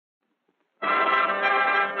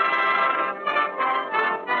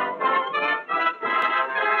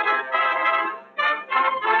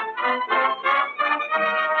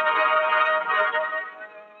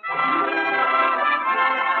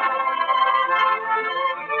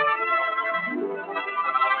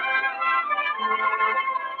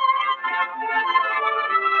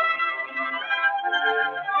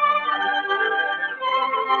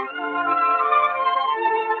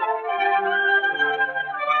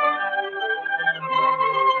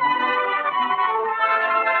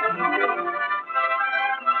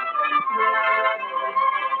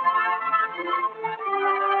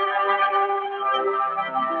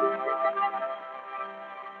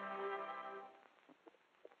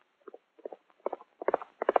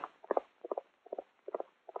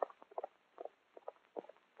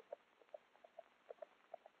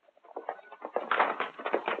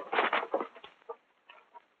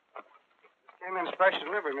fresh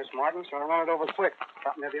delivery, Miss Martin, so I run it over quick.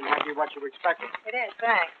 Thought maybe it might be what you were expecting. It is,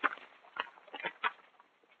 thanks.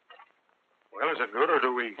 Well, is it good, or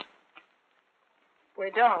do we?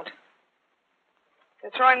 We don't.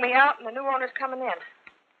 They're throwing me out, and the new owner's coming in.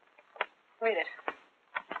 Read it.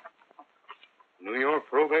 New York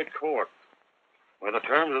Probate Court. Well, the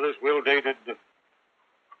terms of this will dated...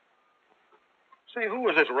 Say, who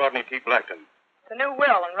is this Rodney T. Blackton? It's a new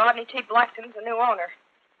will, and Rodney T. Blackton's the new owner.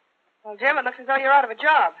 Well, Jim, it looks as though you're out of a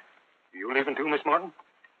job. You leaving too, Miss Martin?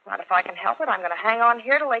 Not if I can help it. I'm going to hang on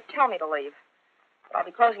here till they tell me to leave. But I'll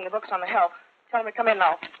be closing the books on the help. Tell them to come in and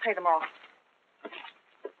I'll pay them off.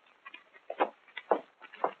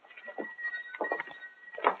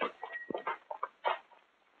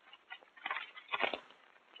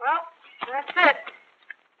 Well, that's it.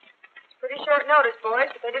 It's pretty short notice, boys,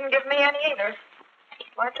 but they didn't give me any either.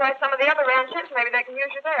 Might try some of the other ranches. Maybe they can use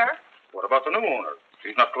you there. What about the new owner?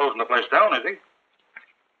 He's not closing the place down, is he?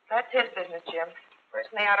 That's his business, Jim.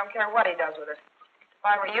 Personally, I don't care what he does with it. If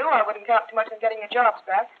I were you, I wouldn't count too much on getting your jobs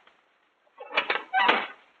back.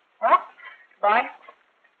 Well, goodbye.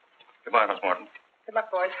 Goodbye, Miss Martin. Good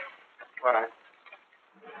luck, boys. Bye.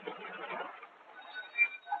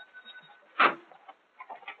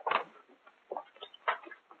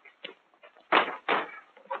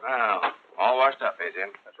 Well, all washed up, eh, Jim?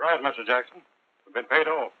 That's right, Mr. Jackson. We've been paid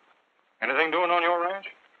off. Anything doing on your ranch?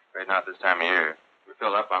 Afraid not this time of year. We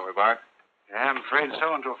filled up, aren't we, Bart? Yeah, I'm afraid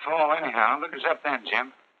so until fall anyhow. Look us up then,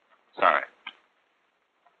 Jim. Sorry.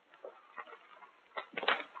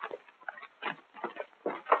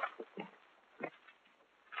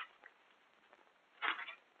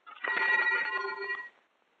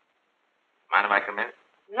 Mind if I come in?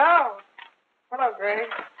 No. Hello, Gregg.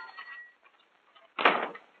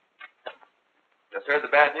 Just heard the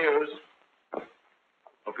bad news.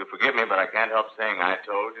 Hope you forgive me, but I can't help saying I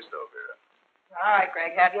told you so, Vera. All right,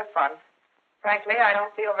 Gregg, have your fun. Frankly, I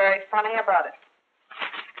don't feel very funny about it.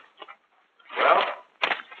 Well,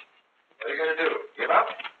 what are you going to do? Give up?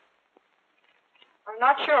 I'm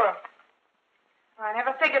not sure. I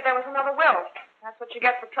never figured there was another will. That's what you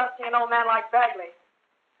get for trusting an old man like Bagley.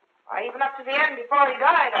 Even up to the end before he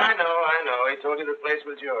died. I know. He told you the place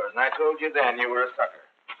was yours, and I told you then you were a sucker.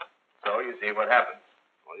 So you see what happens.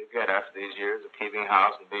 All you get after these years of keeping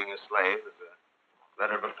house and being a slave is a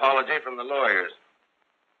letter of apology from the lawyers.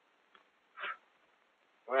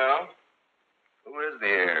 Well, who is the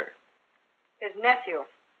heir? His nephew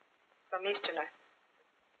from Easterner.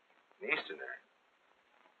 An Easterner?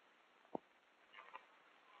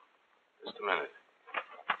 Just a minute.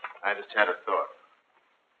 I just had a thought.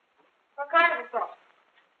 What kind of a thought?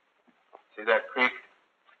 See that creek?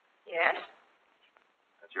 Yes.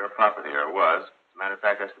 That's your property, or was. As a matter of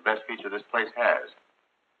fact, that's the best feature this place has.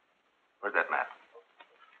 Where's that map?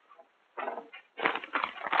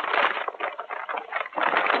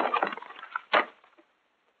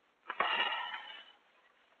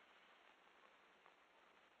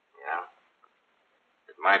 Yeah.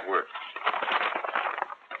 It might work.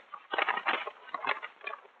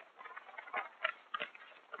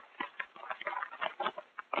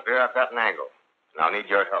 Vera, I've got an angle. And I'll need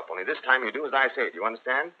your help. Only this time you do as I say. Do you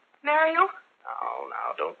understand? Marry you?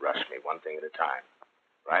 Now, don't rush me. One thing at a time.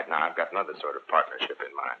 Right now, I've got another sort of partnership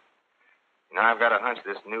in mind. Now, I've got a hunch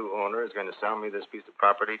this new owner is going to sell me this piece of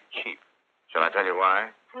property cheap. Shall I tell you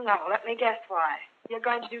why? No, let me guess why. You're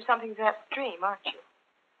going to do something to that stream, aren't you?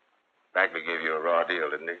 Bagley gave you a raw deal,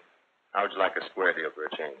 didn't he? How would you like a square deal for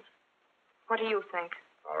a change? What do you think?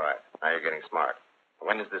 All right. Now you're getting smart.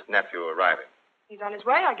 When is this nephew arriving? He's on his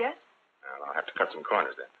way, I guess. Well, I'll have to cut some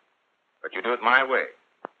corners then. But you do it my way.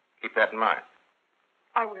 Keep that in mind.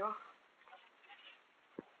 I will.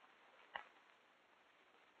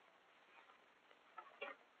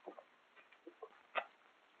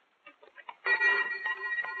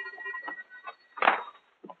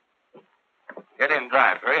 Get in,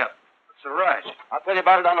 drive. Hurry up. It's a rush. I'll tell you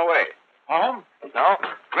about it on the way. Home? No?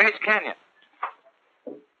 Grace Canyon.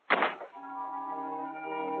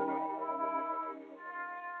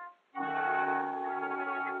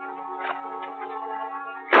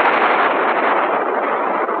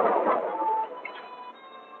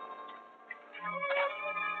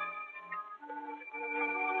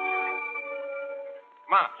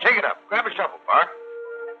 Come on, shake it up. Grab a shovel, Bart.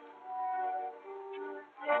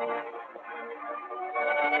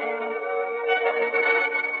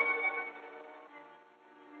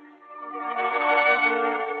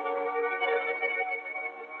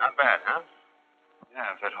 Not bad, huh?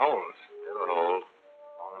 Yeah, if it holds. It'll hold.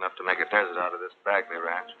 Long enough to make a desert out of this Bagley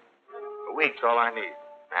Ranch. A week's all I need.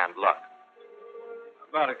 And luck.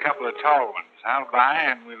 About a couple of tall ones. I'll buy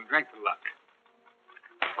and we'll drink the luck.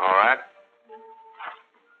 All right.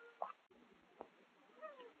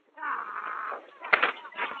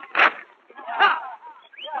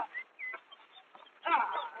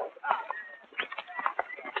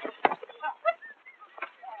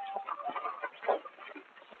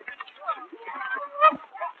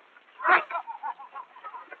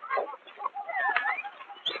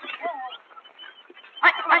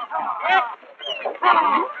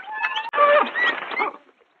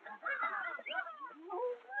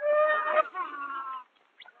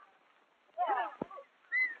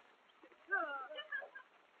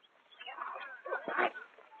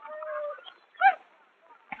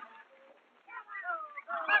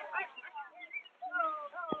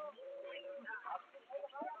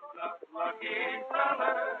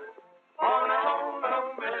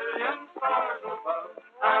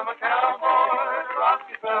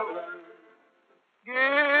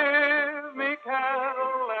 Give me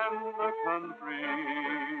cattle and the country,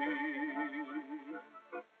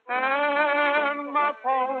 and my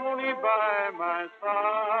pony by my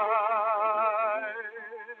side.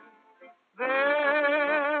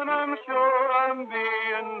 Then I'm sure I'm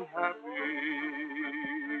being happy.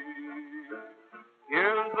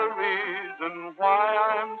 Here's the reason why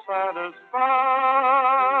I'm satisfied.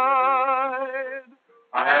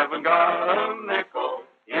 I haven't got a nickel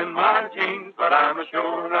in my jeans, but I'm a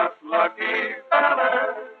sure enough lucky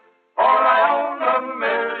fella, for I own a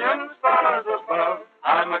million stars above.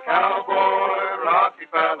 I'm a cowboy,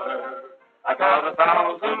 Rockefeller. I got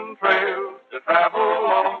 1,000 trails to travel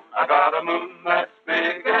on. I got a moon that's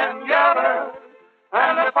big and yellow,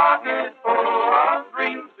 and a pocket full of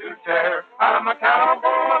dreams to share. I'm a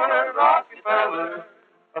cowboy, Rockefeller.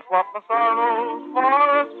 I swap my sorrows for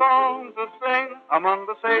a song to sing among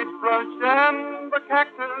the sagebrush and the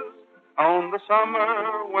cactus. I own the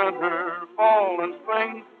summer, winter, fall, and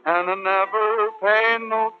spring, and I never pay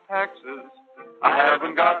no taxes. I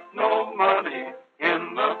haven't got no money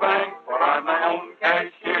in the bank, for I'm my own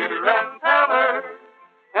cashier and teller,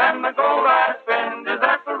 and the gold I spend is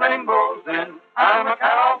at the Rainbow's Inn. I'm a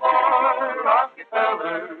cowboy,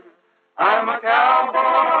 Rockefeller. I'm a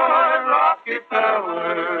cowboy,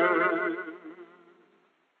 Rockefeller.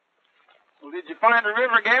 Well, did you find a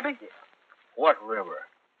river, Gabby? What river?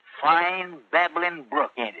 Fine babbling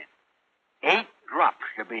brook, ain't it? 8 drops,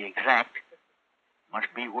 to be exact.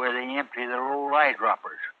 Must be where they empty their old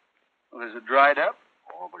eyedroppers. Well, is it dried up?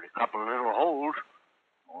 Oh, but a couple of little holes.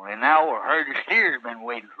 Only now a herd of steers been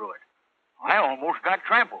wading through it. I almost got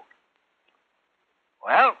trampled.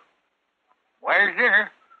 Well, where's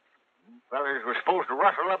dinner? You fellas were supposed to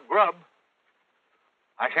rustle up grub.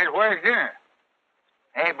 I said, where's dinner?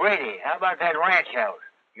 Hey, Brady, how about that ranch house?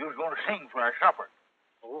 You was going to sing for our supper.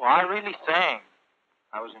 Oh, I really sang.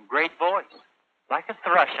 I was in great voice. Like a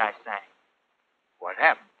thrush, I sang. What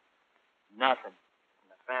happened? Nothing. When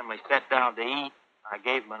the family sat down to eat, I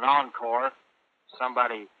gave them an encore.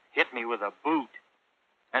 Somebody hit me with a boot.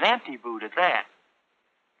 An empty boot at that.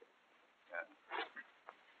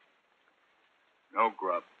 No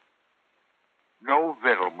grub. No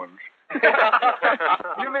vitamins.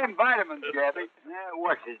 You mean vitamins, Gabby?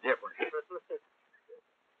 What's the difference?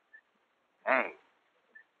 Hey,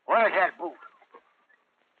 where's that boot?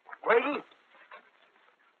 Brady?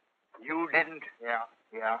 You didn't? Yeah.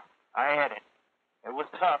 I had it. It was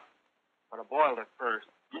tough, but I boiled it first.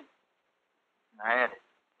 I had it.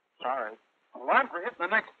 Sorry. Well, I'm for hitting the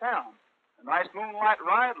next town. A nice moonlight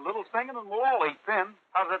ride, a little singing, and we'll all eat thin.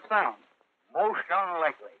 How's that sound? Most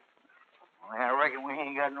unlikely. Well, I reckon we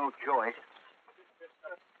ain't got no choice.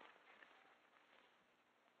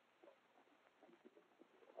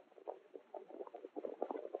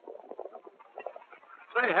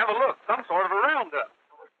 Say, have a look. Some sort of a roundup.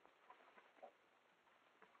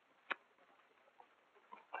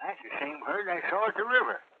 That's the same herd I saw at the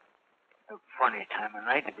river. A funny time of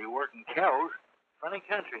night to be working cows. Funny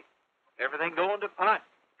country. Everything going to pot.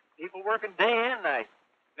 People working day and night.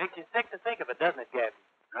 Makes you sick to think of it, doesn't it, Gabby?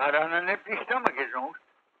 Not on an empty stomach, it don't.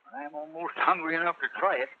 I'm almost hungry enough to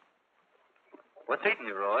try it. What's eating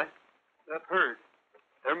you, Roy? That herd.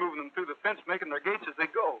 They're moving them through the fence, making their gates as they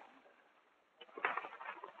go.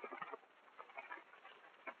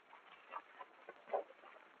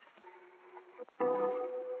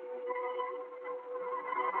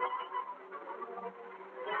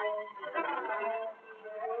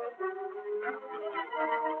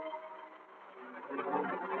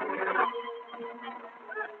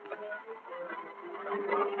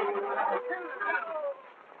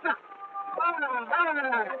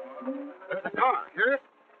 There's a car. Hear it?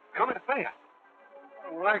 Coming fast. I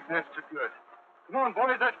like that so good. Come on,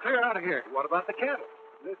 boys. Let's clear out of here. What about the cattle?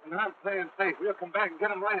 Listen, I'm playing safe. We'll come back and get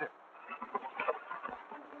them later.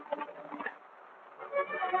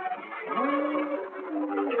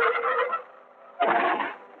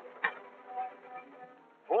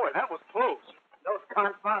 Boy, that was close. Those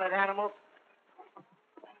confounded animals.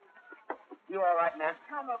 You all right, Ness?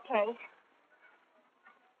 I'm okay.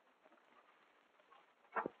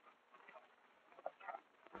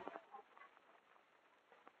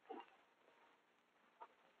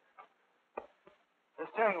 The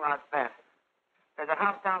steering rod's bent. There's a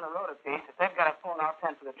house down the road a piece that they've got to pull out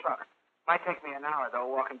 10 for the truck. Might take me an hour, though,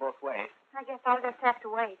 walking both ways. I guess I'll just have to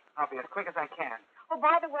wait. I'll be as quick as I can. Oh,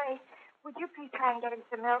 by the way, would you please try and get him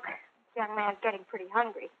some milk? This young man's getting pretty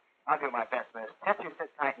hungry. I'll do my best, miss. Just you sit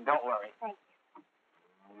tight and don't worry. Thank you.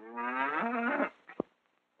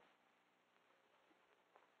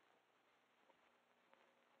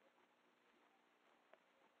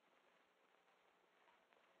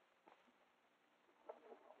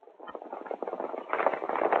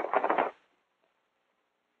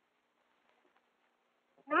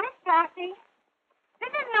 Nice, Flossie. This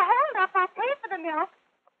isn't a hold-up. I'll pay for the milk.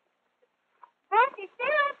 Flossie, stay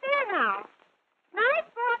right there now. Nice,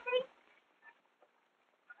 Flossie.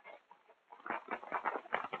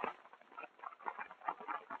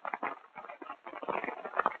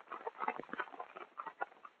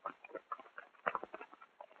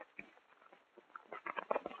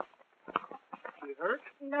 You hurt?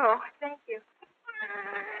 No, thank you.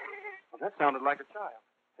 Well, that sounded like a child.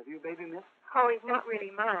 Have you a baby, miss? Oh, he's not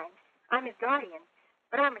really mine. I'm his guardian.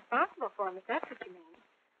 But I'm responsible for him, if that's what you mean.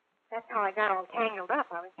 That's how I got all tangled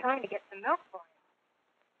up. I was trying to get some milk for him.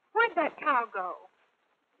 Where'd that cow go?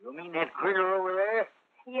 You mean that critter over there?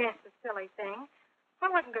 Yes, the silly thing.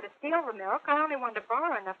 I wasn't going to steal the milk. I only wanted to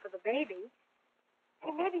borrow enough for the baby.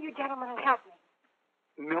 Hey, maybe you gentlemen will help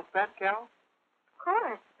me. Milk that cow? Of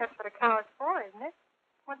course. That's what a cow is for, isn't it?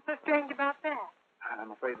 What's so strange about that?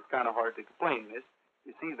 I'm afraid it's kind of hard to explain, miss.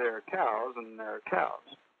 You see, there are cows and there are cows.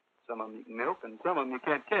 Some of them you can milk and some of them you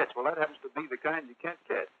can't catch. Well, that happens to be the kind you can't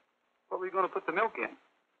catch. What were you going to put the milk in?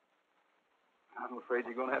 I'm afraid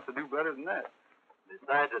you're going to have to do better than that.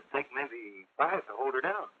 Besides, it'd take maybe 5 to hold her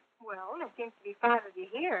down. Well, there seems to be 5 of you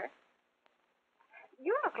here.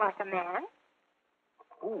 You look like a man.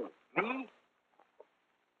 Who, me?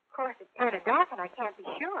 Of course, it's kind of dark and I can't be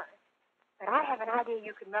sure. But I have an idea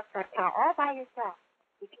you could milk that cow all by yourself,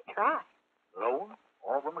 if you try. Alone?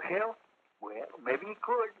 All by myself? Well, maybe you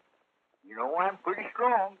could. You know, I'm pretty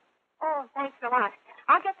strong. Oh, thanks a lot.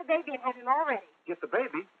 I'll get the baby and have him all ready. Get the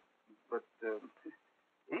baby? But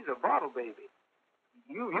he's a bottle baby.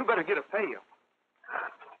 You better get a pail.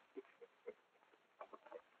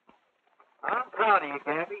 I'm proud of you,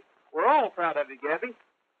 Gabby. We're all proud of you, Gabby.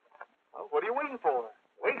 Well, what are you waiting for?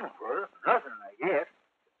 Waiting for nothing, I guess.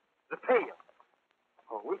 The pail.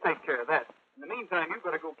 Oh, we'll take care of that. In the meantime, you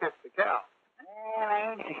better go catch the cow. Well,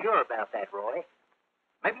 I ain't so sure about that, Roy.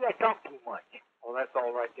 Maybe I talk too much. Oh, that's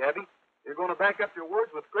all right, Gabby. You're going to back up your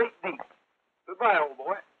words with great deeds. Goodbye, old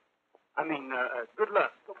boy. I mean, good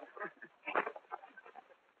luck.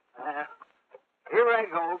 Here I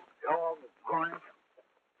go, dog corn.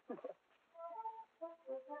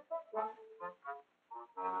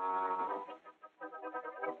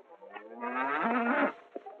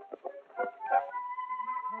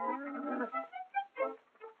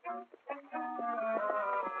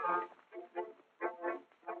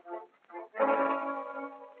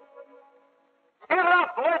 Get her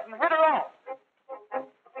up, boys, and head her off.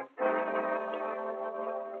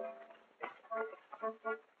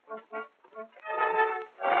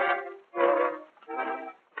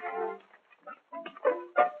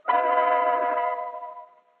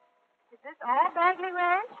 Is this all Bagley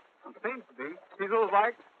Ranch? It seems to be. See those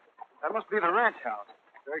lights? That must be the ranch house.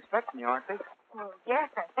 They're expecting you, aren't they? Well, yes,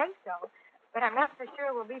 I think so. But I'm not so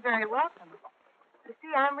sure we'll be very welcome. You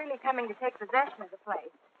see, I'm really coming to take possession of the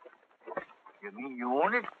place. You mean you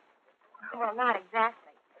own it? Well, not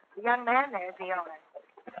exactly. The young man there is the owner.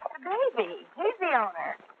 The baby. He's the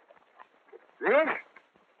owner. This?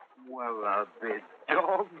 Well, I'll be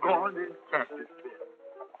doggone it.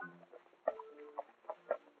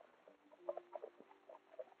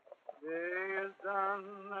 Day is done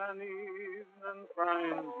and evening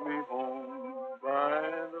finds me home by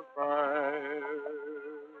the fire.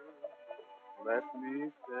 Let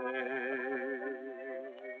me stay.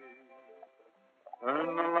 Turn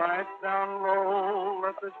the lights down low,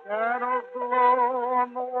 let the shadows glow on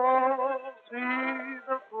the wall. See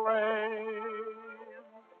the flame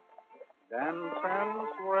dance and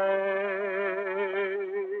sway.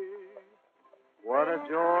 What a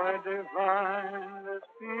joy divine, this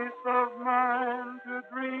peace of mind to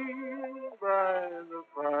dream by the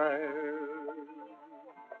fire.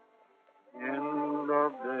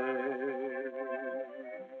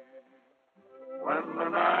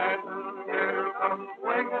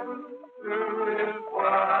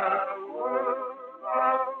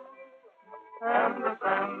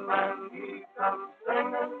 come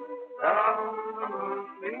singing down the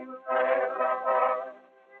moonbeam trail,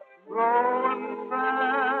 growing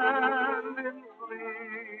sand in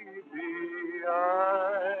sleepy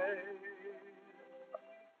eyes,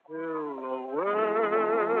 till the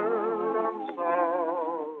world of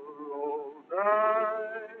sorrow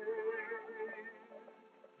dies,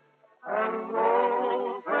 and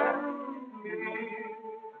old friends meet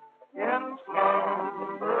in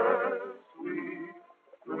slumber sweet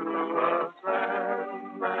through a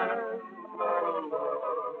sandman's lullaby.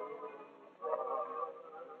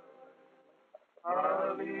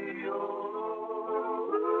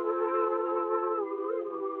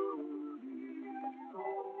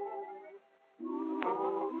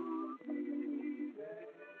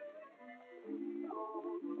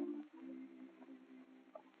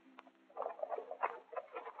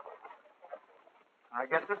 I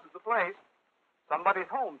guess this is the place. Somebody's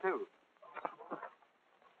home, too.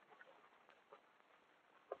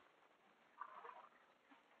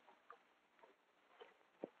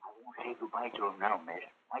 I won't say goodbye to him now, miss.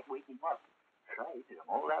 Might wake him up. Besides, I'm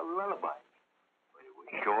all out of lullabies. But it was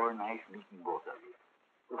sure nice meeting both of you.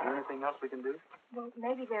 Is there anything else we can do? Well,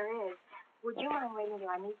 maybe there is. Would you mind waiting till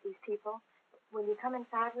I meet these people? Will you come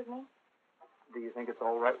inside with me? Do you think it's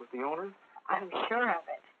all right with the owner? I'm sure of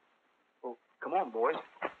it. Well, come on, boys.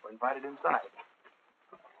 We're invited inside.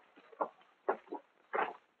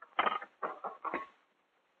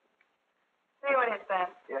 See what it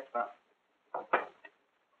says. Yes, ma'am.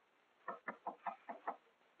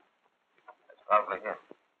 That's probably him.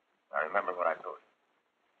 Now remember what I told you.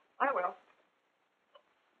 I will.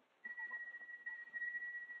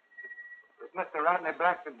 It's Mr. Rodney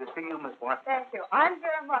Blackford to see you, Miss Watson. Thank you. I'm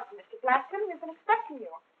Vera Martin, Mr. Blackton. We've been expecting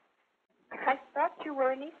you. I thought you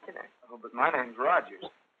were an Easterner. Oh, but my name's Rogers.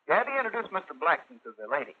 Gabby, introduce Mr. Blackton to the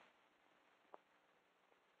lady.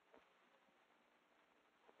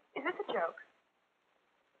 Is this a joke?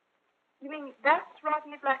 You mean that's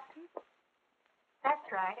Rodney Blackton? That's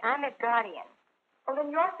right. I'm his guardian. Oh, then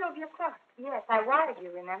you're Sylvia Clark. Yes, I wanted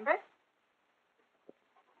you, remember?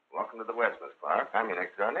 Welcome to the West, Miss Clark. I'm your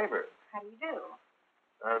next-door neighbor. How do you do?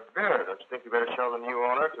 Vera, don't you think you better show the new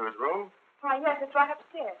owner to his room? Why, yes, it's right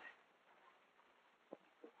upstairs.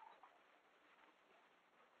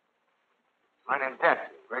 My name's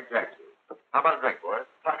Jackson, Gregg Jackson. How about a drink, boys?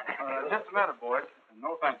 Just a minute, boys.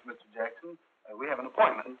 No thanks, Mr. Jackson. We have an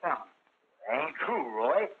appointment in town. Ain't true,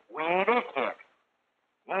 Roy. We ain't it yet.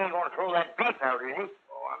 He ain't gonna throw that beef out, is he?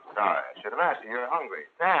 Oh, I'm sorry. I should have asked you. You're hungry.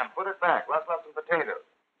 Sam, put it back. Let's have some potatoes.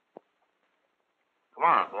 Come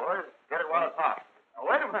on, boys. Get it while it's hot. Now,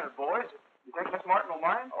 wait a minute, boys. You think Miss Martin will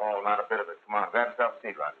mind? Oh, not a bit of it. Come on, grab yourself a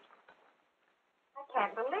seat, Rogers. I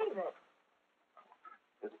can't believe it.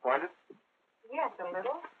 Disappointed? Yes, a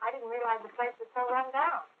little. I didn't realize the place was so run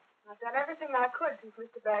down. I've done everything I could since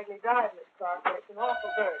Mr. Bagley died, Miss Clark. It's an awful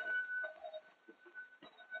burden.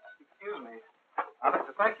 Excuse me. I'd like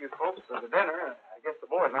to thank you folks for the dinner. I guess the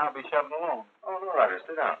boys now will be shoving along. Oh, no, Rogers,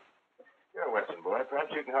 sit down. You're a Western boy.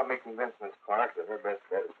 Perhaps you can help me convince Miss Clark that her best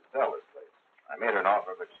bet is to sell this place. I made her an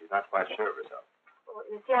offer, but she's not quite sure of herself. Well,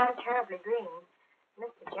 you see, I'm terribly green.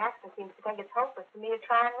 Mr. Jackson seems to think it's hopeless for me to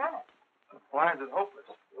try and run it. Why is it hopeless?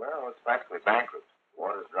 Well, it's practically bankrupt.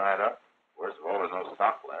 Water's dried up. Worst of all, there's no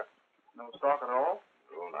stock left. No stock at all?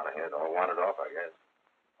 Oh, not a head. All wanted off, I guess.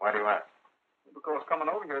 Why do you ask? Because coming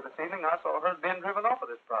over here this evening, I saw her being driven off of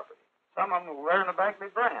this property. Some of them were wearing a Bagley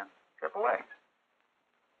brand, Triple X.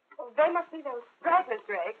 Oh, they must be those stragglers,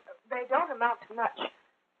 Gregg. They don't amount to much.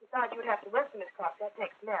 Besides, you'd have to work for Miss Clark. That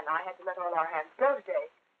takes men. I had to let all our hands go today.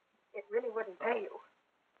 It really wouldn't pay you.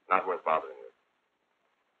 Not worth bothering with.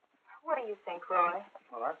 What do you think, Roy?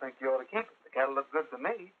 Well, I think you ought to keep it. The cattle look good to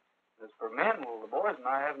me. As for men, well, the boys and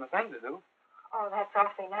I haven't a thing to do. Oh, that's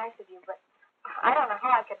awfully nice of you, but I don't know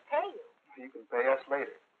how I could pay you. You can pay us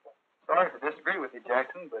later. Sorry to disagree with you,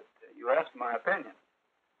 Jackson, but you asked my opinion.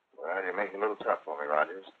 Well, you're making it a little tough for me,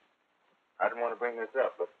 Rogers. I didn't want to bring this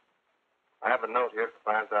up, but I have a note here for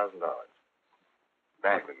 $5,000.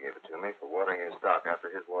 Bagley gave it to me for watering his stock after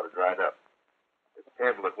his water dried up. It's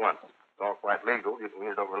payable at once. It's all quite legal. You can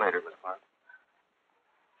read it over later, Miss Clark.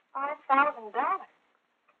 $5,000.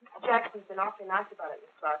 Mr. Jackson's been awfully nice about it,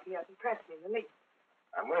 Miss Clark. He hasn't pressed me in the least.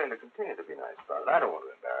 I'm willing to continue to be nice about it. I don't want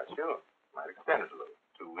to embarrass you. Might extend it a little.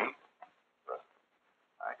 2 weeks. But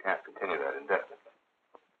I can't continue that indefinitely.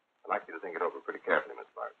 I'd like you to think it over pretty carefully, Miss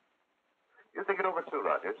Clark. You think it over too,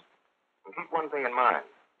 Rogers. And keep one thing in mind.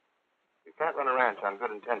 You can't run a ranch on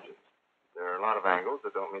good intentions. There are a lot of angles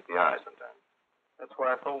that don't meet the eye sometimes. That's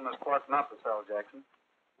why I told Miss Clark not to sell, Jackson.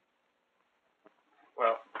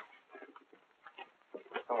 Well,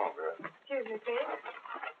 come on, Vera. Excuse me, please.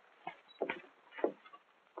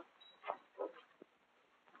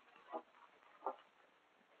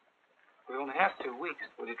 have 2 weeks.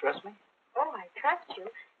 Will you trust me? Oh, I trust you.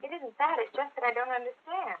 It isn't that. It's just that I don't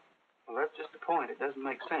understand. Well, that's just the point. It doesn't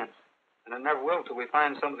make sense. And it never will till we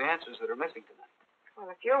find some of the answers that are missing tonight.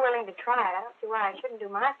 Well, if you're willing to try it, I don't see why I shouldn't do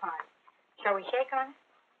my part. Shall we shake on it?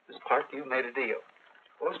 Miss Clark, you've made a deal.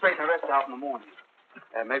 We'll straighten the rest out in the morning.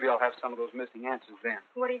 Maybe I'll have some of those missing answers then.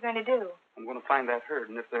 What are you going to do? I'm going to find that herd,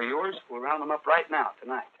 and if they're yours, we'll round them up right now,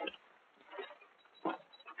 tonight.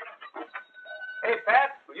 Hey,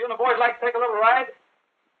 Pat, will you and the boys like to take a little ride?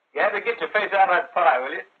 Gabby, get your face out of that pie,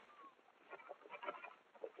 will you?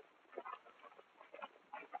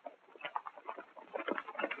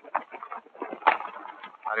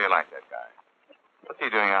 How do you like that guy? What's he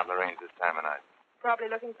doing out in the range this time of night? Probably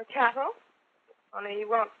looking for cattle. Only he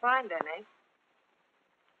won't find any.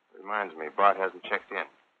 Reminds me, Bart hasn't checked in.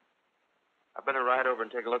 I better ride over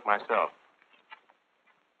and take a look myself.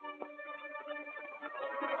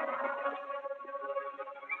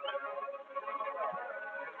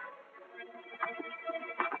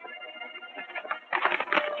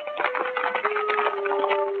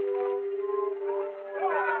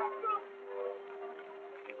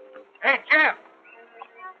 Hey, Jeff.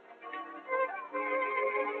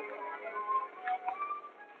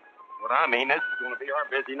 What I mean, this is going to be our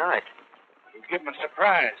busy night. You give him a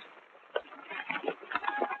surprise.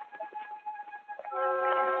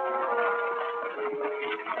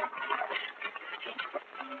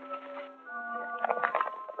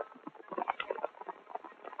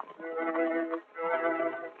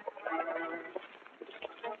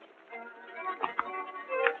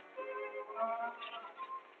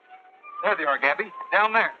 There they are, Gabby.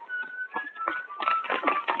 Down there.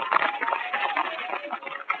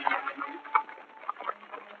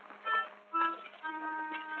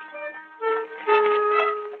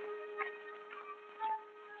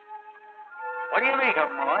 What do you make of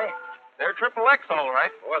them, Roy? They're Triple X, all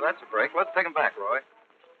right. Boy, that's a break. Let's take them back, Roy.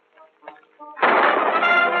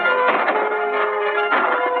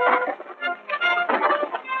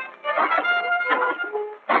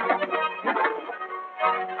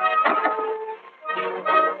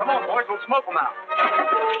 Come on, boys. We'll smoke them out.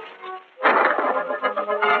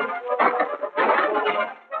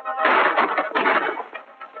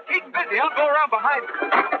 Keep busy. I'll go around behind you.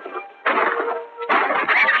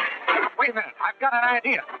 Wait a minute. I've got an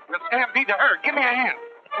idea. We'll stampede the herd. Give me a hand.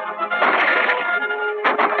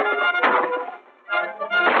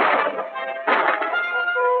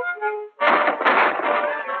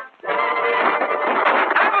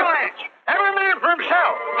 Avalanche! Every man for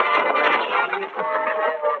himself.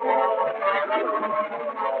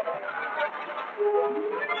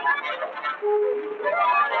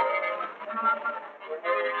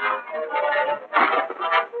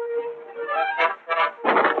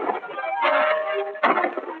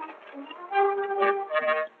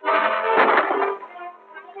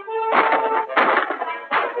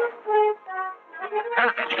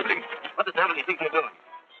 What the devil do you think you're doing?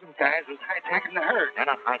 Some guys was hijacking the herd. They're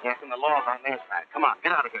not hijacking the laws on their side. Come on,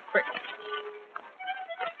 get out of here, quick.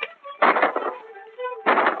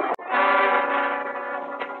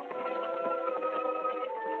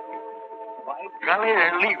 By golly,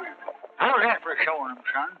 they're leaving. How's that for showing them,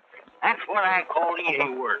 son? That's what I call easy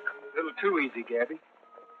work. A little too easy, Gabby.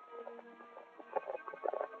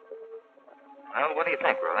 Well, what do you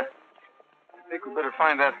think, brother? I think we better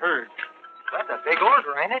find that herd. That's a big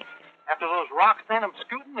order, ain't it? After those rocks send them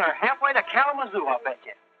scooting, they're halfway to Kalamazoo, I'll bet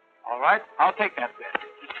you. All right, I'll take that bet.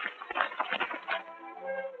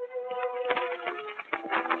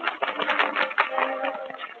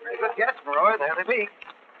 Pretty good guess, Roy. There they be.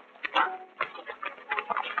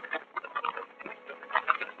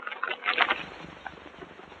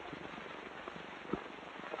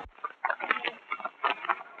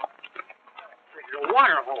 There's a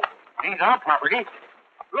water hole. Ain't our property.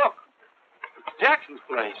 Look, it's Jackson's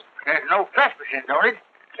place. There's no trespassing, Dory.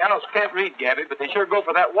 Fellows can't read, Gabby, but they sure go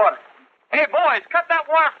for that water. Hey, boys, cut that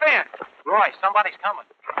wire fence. Roy, somebody's coming.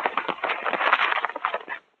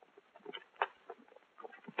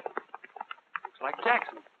 Looks like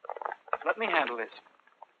Jackson. Let me handle this.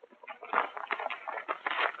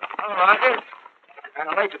 Oh, Roger. Kind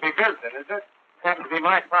of late to be visiting, is it? Happens to be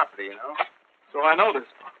my property, you know. So I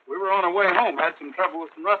noticed. We were on our way home, had some trouble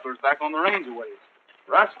with some rustlers back on the range a ways.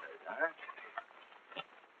 Rustlers, huh?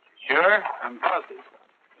 Sure? I'm positive.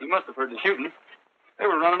 You must have heard the shooting. They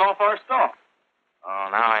were running off our stock. Oh,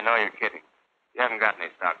 now I know you're kidding. You haven't got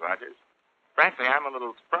any stock, Rogers. Frankly, I'm a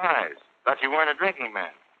little surprised. Thought you weren't a drinking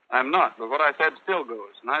man. I'm not, but what I said still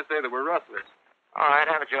goes, and I say that we're rustlers. All right,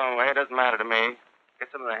 have it your own way. It doesn't matter to me.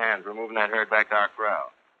 Get some of the hands. We're moving that herd back to our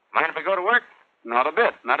corral. Mind if we go to work? Not a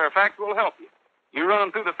bit. Matter of fact, we'll help you. You run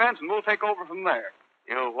them through the fence, and we'll take over from there.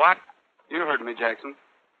 You what? You heard me, Jackson.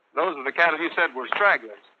 Those are the cattle you said were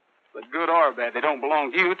stragglers. But good or bad, they don't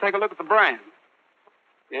belong to you. Take a look at the brand.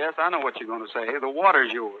 Yes, I know what you're going to say. The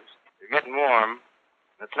water's yours. You're getting warm.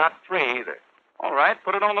 It's not free either. All right,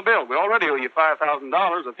 put it on the bill. We already owe you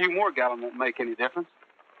 $5,000. A few more gallons won't make any difference.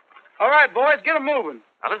 All right, boys, get 'em moving.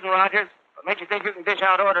 Now listen, Rogers. What makes you think you can dish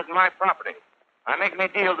out orders on my property? I make me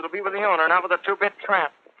deals that'll be with the owner, not with a two-bit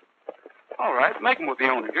tramp. All right, make 'em with the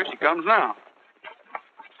owner. Here she comes now.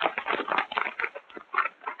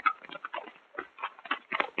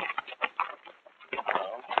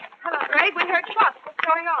 Hello, Gregg. We heard shots. What's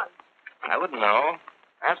going on? I wouldn't know.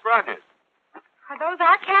 Ask Rogers. Are those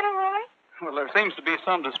our cattle, Roy? Well, there seems to be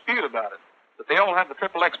some dispute about it, but they all have the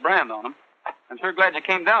XXX brand on them. I'm sure glad you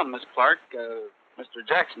came down, Miss Clark. Mr.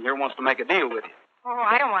 Jackson here wants to make a deal with you. Oh,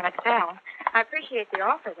 I don't want to sell. I appreciate the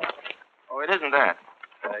offer, though. Oh, it isn't that.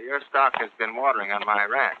 Your stock has been watering on my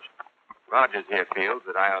ranch. Rogers here feels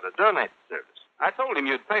that I ought to donate the service. I told him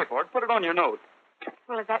you'd pay for it. Put it on your note.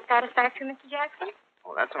 Well, is that satisfactory, Mr. Jackson?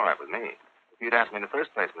 Oh, that's all right with me. If you'd asked me in the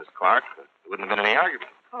first place, Miss Clark, there wouldn't have been any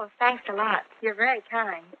argument. Oh, thanks a lot. You're very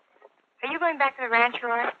kind. Are you going back to the ranch,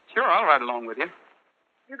 Roy? Sure, I'll ride along with you.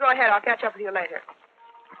 You go ahead. I'll catch up with you later.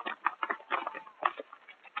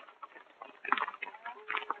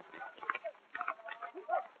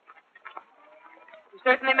 You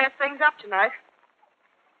certainly messed things up tonight.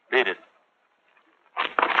 Beat it.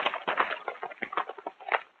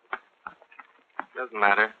 Doesn't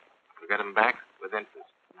matter. We'll get them back with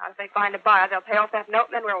interest. Now, if they find a buyer, they'll pay off that note,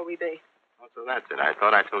 and then where will we be? Oh, so that's it. I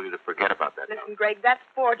thought I told you to forget about that Listen, note. Gregg, that's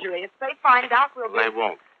forgery. If they find out, we'll Well, be... they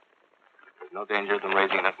won't. There's no danger of them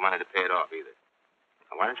raising enough money to pay it off either.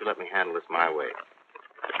 Now, why don't you let me handle this my way?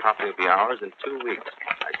 The property will be ours in 2 weeks.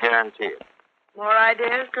 I guarantee it. More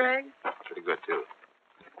ideas, Gregg? Pretty good, too.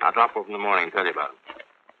 I'll drop over in the morning and tell you about them.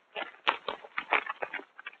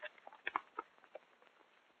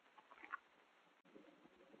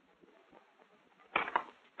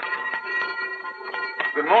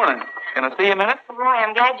 Good morning. Can I see you a minute? Roy,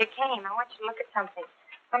 I'm glad you came. I want you to look at something.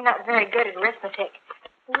 I'm not very good at arithmetic.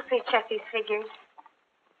 Will you please check these figures?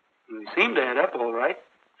 They seem to add up all right.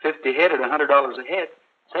 50 head at $100 a head.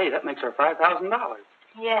 Say, that makes her $5,000.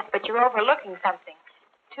 Yes, but you're overlooking something.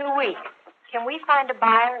 2 weeks. Can we find a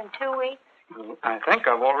buyer in 2 weeks? Well, I think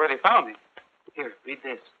I've already found him. Here, read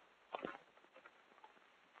this.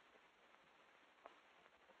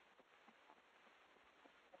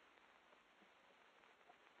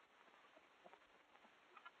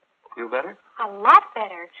 Feel better? A lot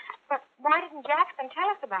better. But why didn't Jackson tell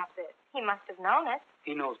us about this? He must have known it.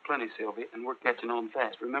 He knows plenty, Sylvia, and we're catching on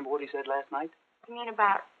fast. Remember what he said last night? You mean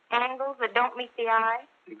about angles that don't meet the eye?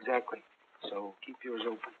 Exactly. So keep yours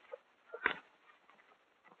open.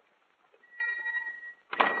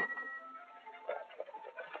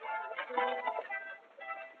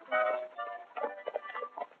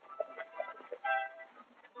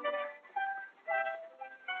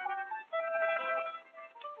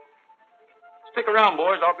 Stick around,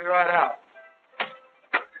 boys. I'll be right out.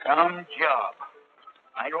 Some job.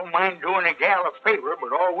 I don't mind doing a gal a favor,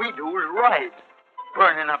 but all we do is ride.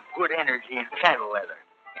 Burning up good energy in saddle leather.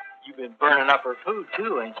 You've been burning up her food,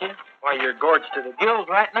 too, ain't you? Why, you're gorged to the gills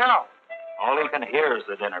right now. All he can hear is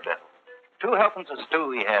the dinner bell. 2 helpings of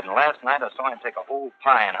stew he had, and last night I saw him take a whole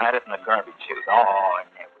pie and hide it in the garbage chute. Oh, I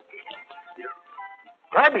never did.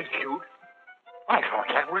 Garbage chute? I thought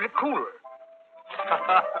that was a cooler.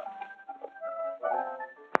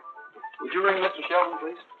 Would you ring Mr. Sheldon,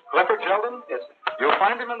 please? Clifford Sheldon? Yes, sir. You'll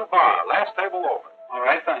find him in the bar, last table over. All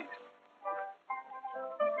right, thanks.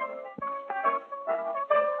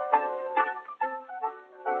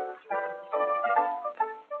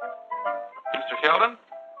 Mr. Sheldon?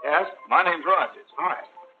 Yes? My name's Rogers. Hi.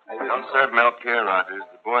 Don't serve milk here, Rogers.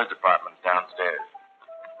 The boys' department's downstairs.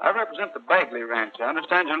 I represent the Bagley Ranch. I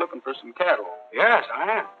understand you're looking for some cattle. Yes,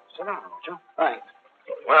 I am. Sit down, won't you? Thanks.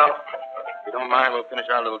 Well, if you don't mind, we'll finish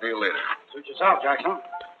our little deal later. Suit yourself, Jackson.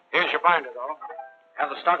 Here's your binder, though. Have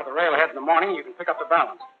the stock at the railhead in the morning. You can pick up the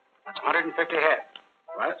balance. That's 150 head.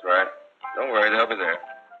 Right? That's right. Don't worry, they'll be there.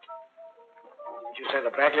 Did you say the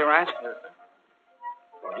Bagley Ranch? Yes, sir.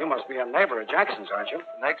 Well, you must be a neighbor of Jackson's, aren't you?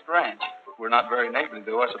 Next ranch. We're not very neighborly,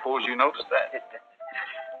 though. I suppose you noticed that.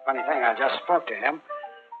 Funny thing, I just spoke to him.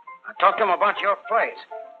 I talked to him about your place.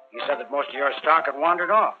 He said that most of your stock had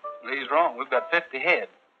wandered off. Well, he's wrong. We've got 50 head.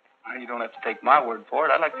 Now, you don't have to take my word for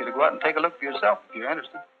it. I'd like you to go out and take a look for yourself if you're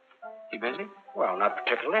interested. You busy? Well, not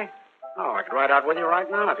particularly. No, I could ride out with you right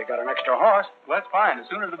now if you got an extra horse. Well, that's fine. The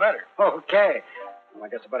sooner the better. Okay. Well, I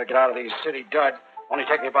guess I better get out of these city duds. Only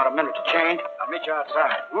take me about a minute to change. I'll meet you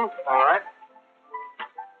outside. All right.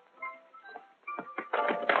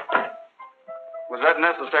 is that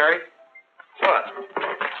necessary? What?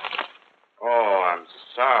 Oh, I'm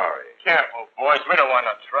sorry. Careful, boys. We don't want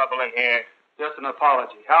no trouble in here. Just an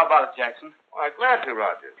apology. How about it, Jackson? Why, glad to,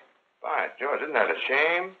 Rogers. By George, isn't that a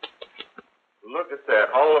shame? Look at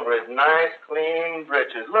that, all over his nice, clean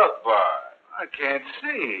breeches. Look, Bart. I can't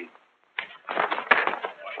see.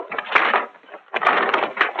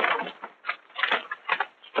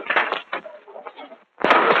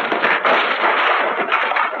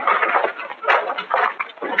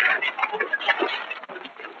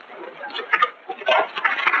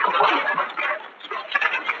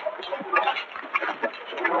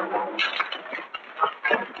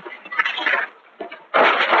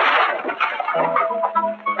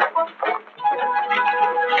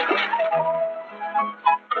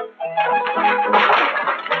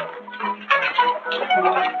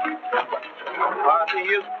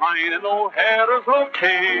 And O'Hara's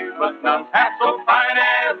okay, but none's half so fine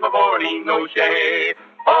as my boarding O'Shea.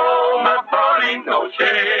 Oh, my boarding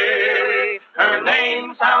O'Shea, her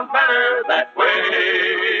name sounds better that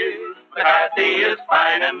way. Kathy is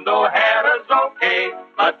fine and O'Hara's okay,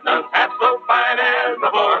 but none's half so fine as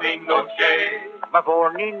my boarding O'Shea. My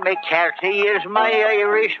boarding McCarthy is my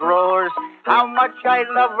Irish rose. How much I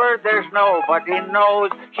love her, there's nobody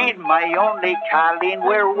knows. She's my only Colleen,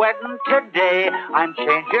 we're wedding today. I'm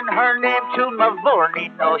changing her name to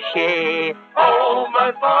Mavourneen O'Shea. Oh,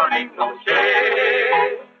 Mavourneen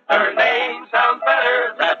O'Shea, her name sounds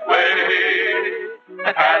better that way.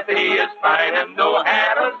 Kathy is fine and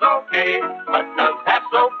O'Hara's okay, but none's half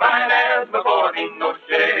so fine as Mavourneen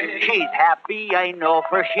O'Shea. She's happy, I know,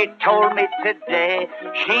 for she told me today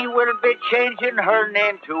she will be changing her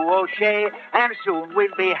name to O'Shea, and soon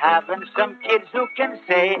we'll be having some kids who can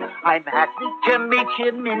say, I'm happy to meet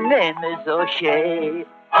you, my name is O'Shea.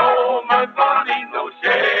 Oh, Mavourneen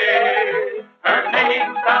O'Shea, her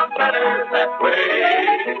name sounds better that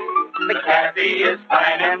way. Kathy is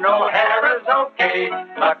fine and O'Hara's okay,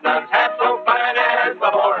 but none's half so fine as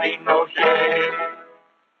Mavourneen O'Shea.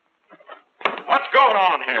 What's going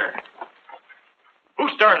on here? Who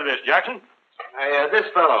started this, Jackson? Hey, this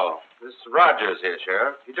fellow, this Rogers here,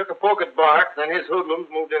 Sheriff. He took a poke at Bart, then his hoodlums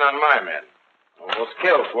moved in on my men. Almost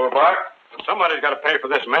killed poor Bart. Somebody's got to pay for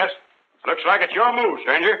this mess. Looks like it's your move,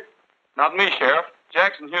 stranger. Not me, Sheriff.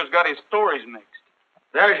 Jackson here's got his stories mixed.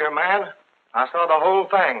 There's your man. I saw the whole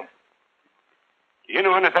thing. Do you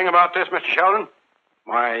know anything about this, Mr. Sheldon?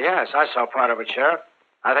 Why, yes, I saw part of it, Sheriff.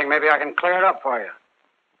 I think maybe I can clear it up for you.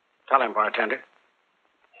 Tell him, bartender.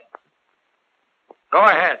 Go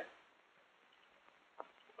ahead.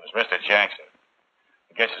 It was Mr. Jackson.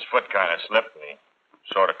 I guess his foot kind of slipped and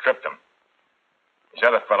he sort of tripped him. These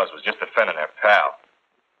other fellows was just defending their pal.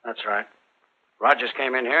 That's right. Rogers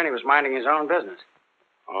came in here and he was minding his own business.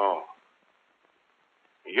 Oh.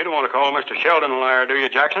 You don't want to call Mr. Sheldon a liar, do you,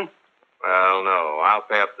 Jackson? Well, no. I'll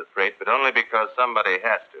pay up the freight, but only because somebody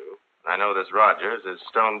has to. I know this Rogers is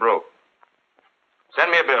stone broke.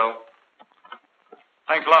 Send me a bill.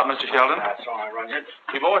 Thanks a lot, Mr. Sheldon. That's all right, Roger.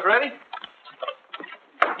 You boys ready?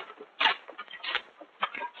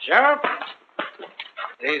 Sheriff,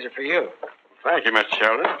 these are for you. Thank you, Mr.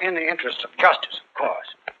 Sheldon. In the interest of justice, of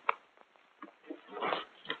course.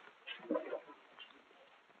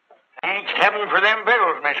 Thanks heaven for them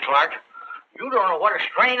bills, Miss Clark. You don't know what a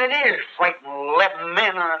strain it is fighting 11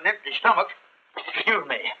 men on an empty stomach. Excuse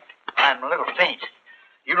me, I'm a little faint.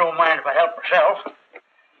 You don't mind if I help myself?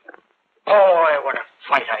 Boy, what a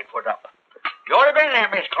fight I put up. You ought to have been there,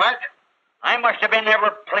 Miss Clark. I must have been every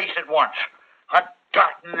place at once. A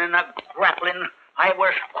darting and a grappling. I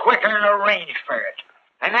was quicker than a range ferret.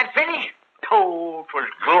 And that finish? Oh, 'twas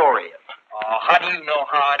glorious. Oh, how do you know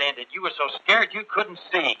how it ended? You were so scared you couldn't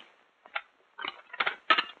see.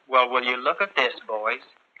 Well, will you look at this, boys?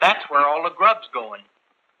 That's where all the grub's going.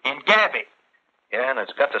 In Gabby. Yeah, and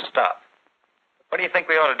it's got to stop. What do you think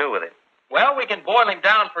we ought to do with it? Well, we can boil him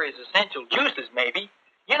down for his essential juices, maybe.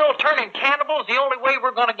 You know, turning cannibal's the only way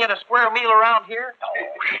we're going to get a square meal around here.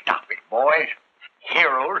 Oh, stop it, boys.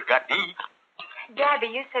 Heroes got to eat. Gabby,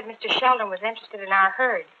 you said Mr. Sheldon was interested in our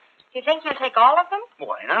herd. Do you think you'll take all of them?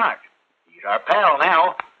 Why not? He's our pal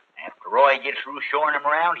now. After Roy gets through showing him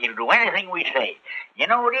around, he'll do anything we say. You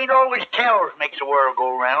know, it ain't always cows makes the world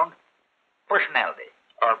go round. Personality.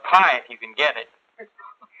 Or pie, if you can get it.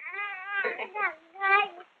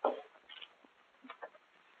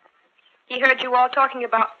 He heard you all talking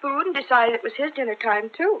about food and decided it was his dinner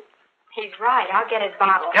time, too. He's right. I'll get his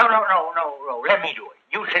bottle. No. Let me do it.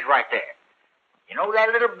 You sit right there. You know, that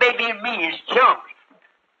little baby and me is chums.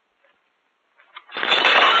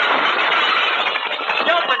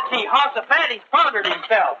 Jump and see Hossapatty's pondered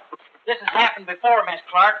himself. This has happened before, Miss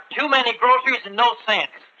Clark. Too many groceries and no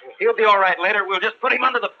sense. He'll be all right later. We'll just put him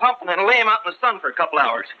under the pump and then lay him out in the sun for a couple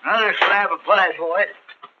hours. Another slab of pie, boy.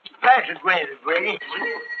 Pass it, Grady.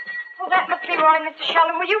 Oh, that must be Roy, Mr.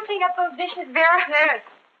 Sheldon. Will you clean up those dishes, Vera? Yes.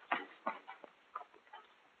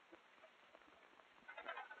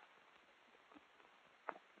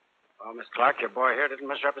 Well, Miss Clark, your boy here didn't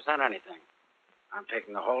misrepresent anything. I'm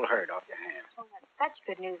taking the whole herd off your hands. Oh, that's such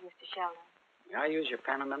good news, Mr. Sheldon. May I use your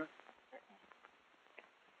pen a minute?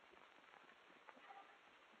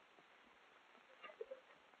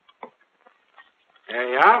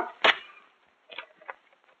 There you are.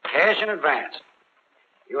 Cash in advance.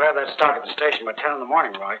 You have that stock at the station by 10 in the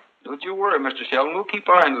morning, Roy. Don't you worry, Mr. Sheldon. We'll keep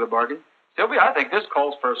our end of the bargain. Sylvia, I think this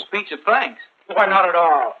calls for a speech of thanks. Why, not at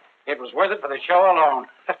all. It was worth it for the show alone.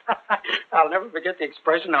 I'll never forget the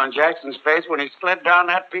expression on Jackson's face when he slid down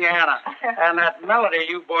that piano and that melody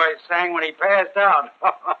you boys sang when he passed out.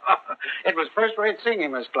 It was first-rate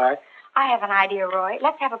singing, Miss Clark. I have an idea, Roy.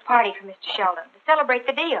 Let's have a party for Mr. Sheldon to celebrate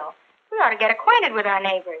the deal. We ought to get acquainted with our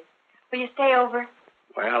neighbors. Will you stay over?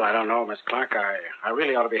 Well, I don't know, Miss Clark. I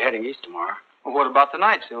really ought to be heading east tomorrow. Well, what about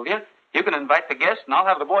tonight, Sylvia? You can invite the guests, and I'll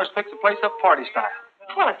have the boys fix the place up party style.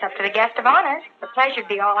 Well, it's up to the guest of honor. The pleasure'd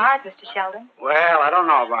be all ours, Mr. Sheldon. Well, I don't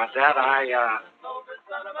know about that.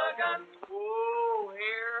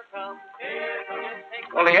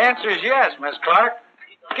 Well, the answer is yes, Miss Clark.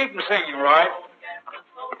 Keep them singing, Roy.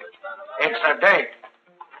 It's a date.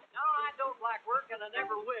 And I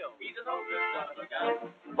never will. He's an old good son of a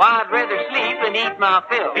gun. Why, I'd rather sleep and eat my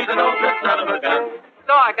fill. He's an old good son of a gun.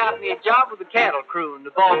 So I got me a job with the cattle crew, and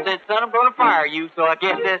the boss said, son, I'm going to fire you, so I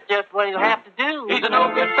guess that's just what he'll have to do. He's an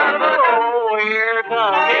old good son of a gun. Oh, here it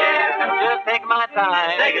comes. Just taking my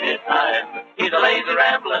time. Taking his time. He's a lazy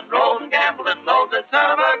rambling, rolling, gambling, old good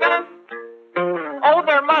son of a gun. Oh,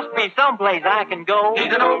 there must be some place I can go.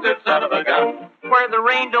 He's an old good son of a gun. Where the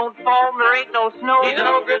rain don't fall and there ain't no snow. He's an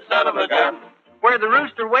old good son of a gun. Where the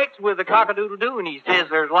rooster wakes with a cock-a-doodle-doo, and he says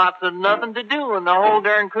there's lots of nothing to do, and the whole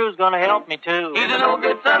darn crew's gonna help me, too. He's an old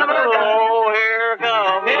good son of a gun. Oh, here it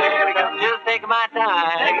comes. Here it comes. Just taking my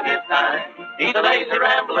time. Taking his time. He's a lazy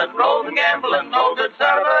rambling, rolling, gambling, old good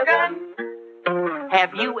son of a gun.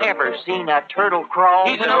 Have you ever seen a turtle crawl?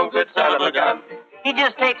 He's an old good son of a gun. He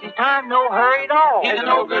just takes his time, no hurry at all. He's an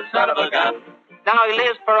old good son of a gun. Now he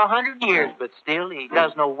lives for 100 years, but still he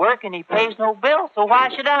does no work and he pays no bill, so why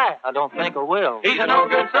should I? I don't think I will. He's an old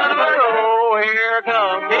good son of a gun. Oh, here it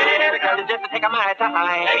comes. Here it comes. Just to take my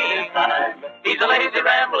time. Taking his time. He's a lazy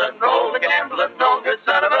rambling, rolling, gambling, old good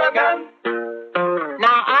son of a gun.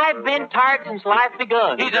 Now I've been tired since life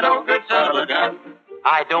begun. He's an old good son of a gun.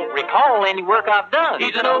 I don't recall any work I've done.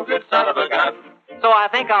 He's an old good son of a gun. So I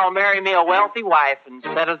think I'll marry me a wealthy wife and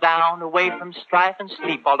settle down away from strife and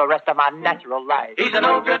sleep all the rest of my natural life. He's an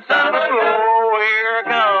old good son of a gun. Oh, here it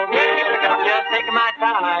comes. Here it comes. Just taking my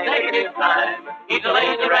time. Taking his time. He's a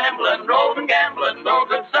lazy rambling, rolling, gambling, old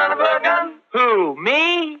good son of a gun. Who,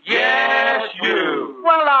 me? Yes, you.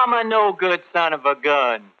 Well, I'm a no good son of a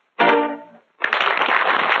gun.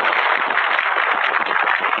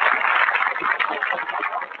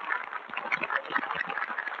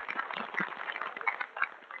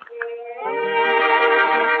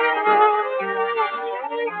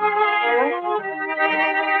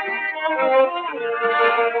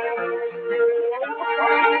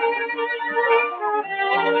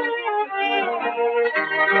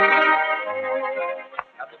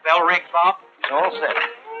 All set.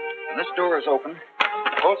 When this door is open,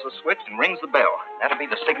 pulls the switch and rings the bell. That'll be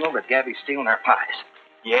the signal that Gabby's stealing our pies.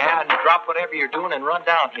 Yeah, and drop whatever you're doing and run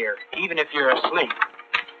down here, even if you're asleep.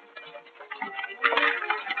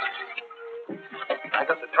 I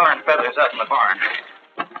got the tar and feathers out in the barn.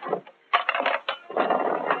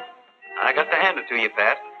 I got to hand it to you,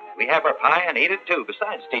 Pat. We have our pie and eat it, too,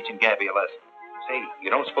 besides teaching Gabby a lesson. Say, you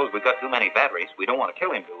don't suppose we've got too many batteries? We don't want to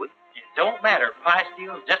kill him, do we? It don't matter. Pie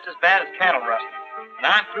stealing's just as bad as cattle rusting. And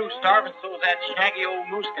I'm through starving so that shaggy old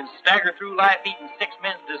moose can stagger through life eating 6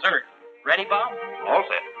 men's dessert. Ready, Bob? All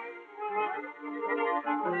set.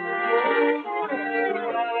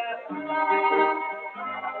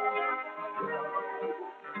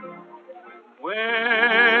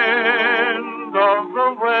 Wind of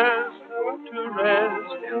the west to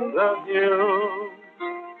rest in the hills,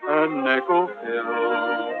 an echo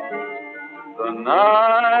fills the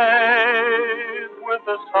night with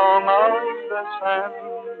the song of the sand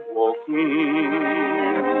walking.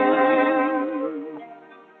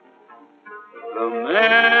 The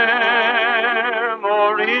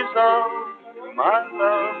memories of my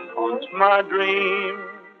love haunt my dreams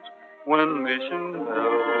when mission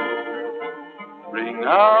bells ring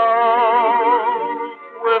out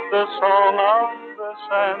with the song of the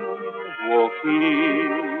San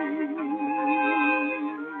Joaquin.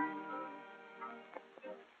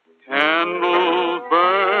 Candles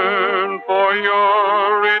burn for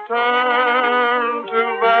your return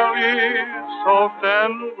to valleys soft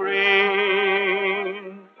and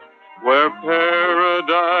green, where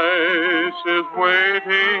paradise is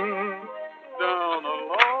waiting down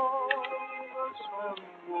along the San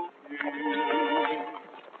Joaquin.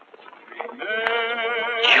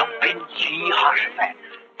 Jumping Jehoshaphat,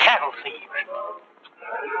 cattle thieves.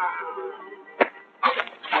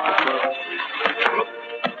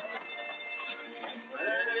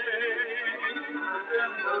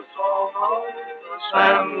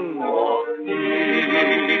 San Joaquin.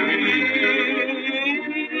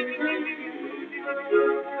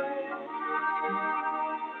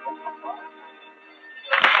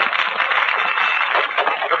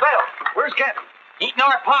 The bell. Where's Gabby? Eating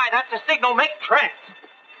our pie. That's the signal. Make tracks.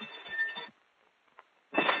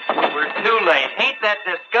 We're too late. Ain't that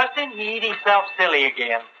disgusting? He eat himself silly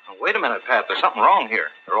again. Oh, wait a minute, Pat. There's something wrong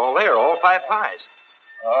here. They're all there, all 5 pies.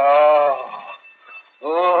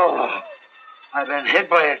 Oh, I've been hit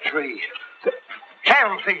by a tree.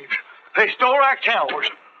 Cattle thieves. They stole our cows.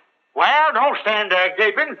 Well, don't stand there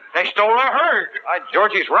gaping. They stole our herd.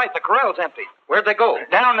 Georgie's right. The corral's empty. Where'd they go?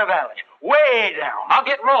 Down the valley. Way down. I'll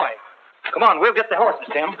get Roy. Come on, we'll get the horses,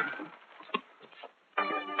 Tim.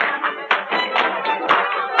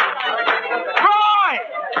 Roy!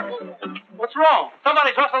 What's wrong?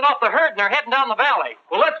 Somebody's rustled off the herd and they're heading down the valley.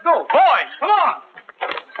 Well, let's go. Boys, come on.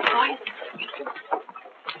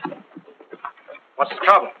 What's the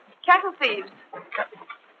trouble? Cattle thieves.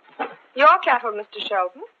 Your cattle, Mr.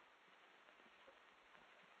 Sheldon.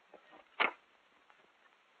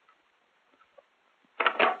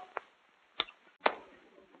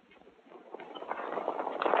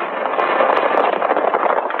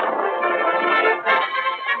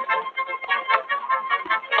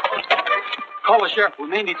 Call the sheriff. We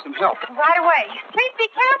may need some help. Right away. Please be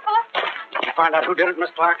careful. Did you find out who did it,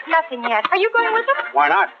 Miss Clark? Nothing yet. Are you going with them? Why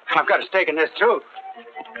not? I've got a stake in this, too.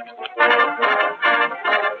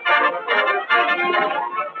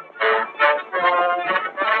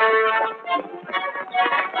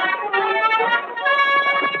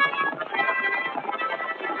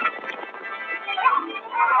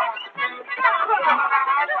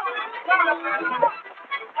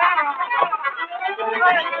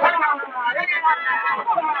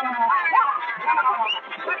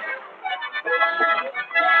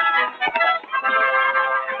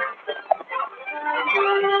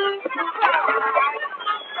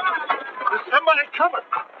 Somebody coming.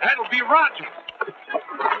 That'll be Roger.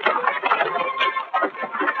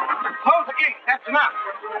 Close the gate. That's enough.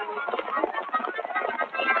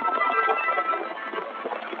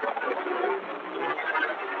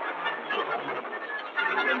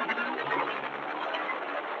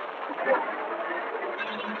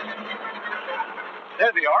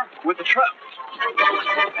 There they are, with the truck.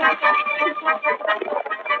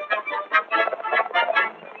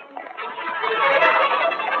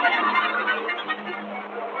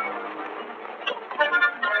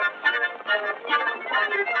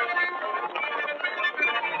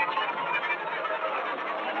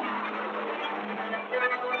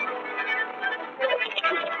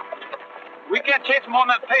 We can't chase them on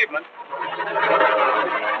that pavement.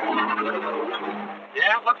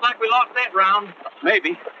 Yeah, looks like we lost that round.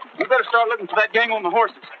 Maybe. We better start looking for that gang on the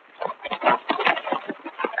horses.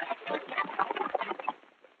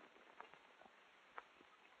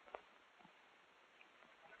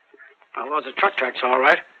 Well, those are truck tracks, all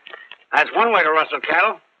right. That's one way to rustle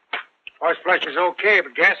cattle. Horse flesh is okay,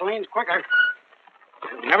 but gasoline's quicker.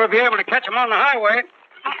 You'll never be able to catch them on the highway.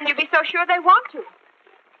 How can you be so sure they want to?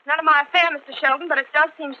 None of my affair, Mr. Sheldon, but it does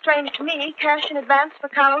seem strange to me. Cash in advance for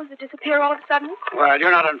cows that disappear all of a sudden. Well, you're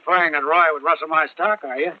not inferring that Roy would rustle my stock,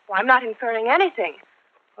 are you? Well, I'm not inferring anything.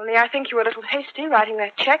 Only I think you were a little hasty writing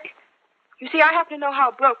that check. You see, I happen to know how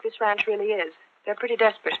broke this ranch really is. They're pretty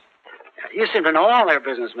desperate. You seem to know all their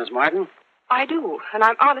business, Miss Martin. I do, and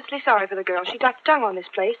I'm honestly sorry for the girl. She got stung on this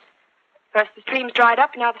place. First the stream's dried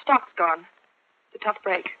up, now the stock's gone. It's a tough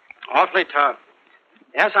break. Awfully tough.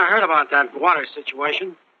 Yes, I heard about that water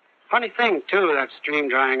situation. Funny thing, too, that stream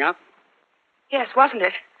drying up. Yes, wasn't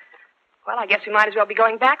it? Well, I guess we might as well be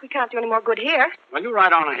going back. We can't do any more good here. Well, you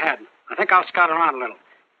ride on ahead. I think I'll scout around a little.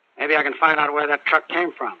 Maybe I can find out where that truck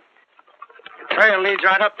came from. The trail leads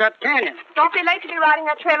right up that canyon. Don't be late to be riding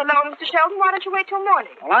that trail alone, Mr. Sheldon. Why don't you wait till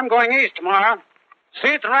morning? Well, I'm going east tomorrow. See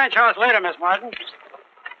you at the ranch house later, Miss Martin.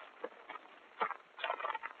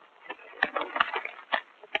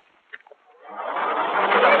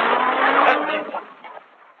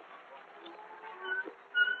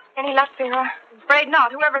 any luck, Vera? I'm afraid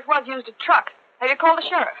not. Whoever it was used a truck. Have you called the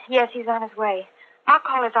sheriff? Yes, he's on his way. I'll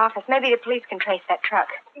call his office. Maybe the police can trace that truck.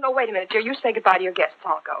 No, wait a minute, dear. You say goodbye to your guests.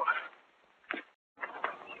 I'll go.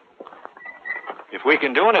 If we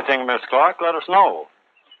can do anything, Miss Clark, let us know.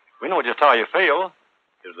 We know just how you feel.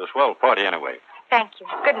 It was a swell party anyway. Thank you.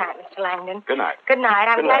 Good night, Mr. Langdon. Good night. Good night.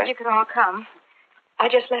 I'm Good glad night. you could all come. I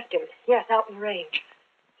just left him. Yes, out in the range.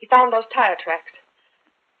 He found those tire tracks.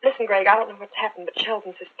 Listen, Gregg, I don't know what's happened, but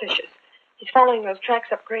Sheldon's suspicious. He's following those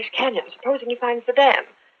tracks up Grace Canyon, supposing he finds the dam.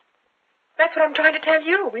 That's what I'm trying to tell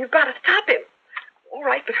you. We've got to stop him. All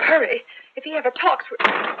right, but hurry. If he ever talks...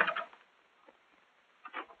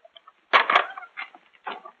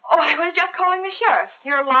 Oh, I was just calling the sheriff.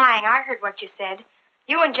 You're lying. I heard what you said.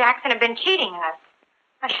 You and Jackson have been cheating us.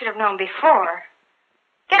 I should have known before.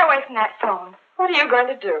 Get away from that phone. What are you going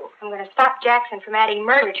to do? I'm going to stop Jackson from adding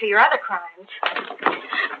murder to your other crimes.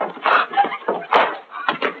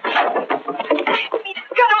 Give me the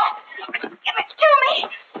gun off. Give it to me.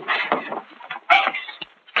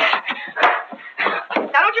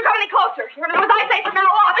 Now, don't you come any closer. You're going to do as I say from now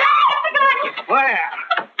on. Get the gun! Well,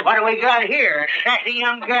 what do we got here? A sassy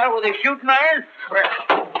young gal with a shooting iron?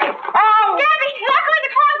 Oh! Gabby, you're not going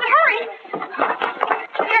to cause it. Hurry.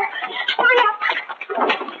 Here, hurry up.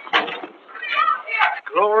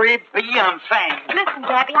 Glory be on fang. Listen,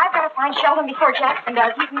 Gabby, I've got to find Sheldon before Jackson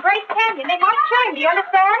does. He's in Grace Canyon. They might kill him. Do you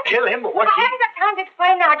understand? Kill him, but I haven't got time to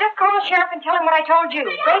explain now. Just call the sheriff and tell him what I told you.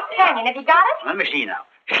 Grace Canyon. Have you got it? Let me see now.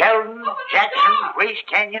 Sheldon, Jackson, Grace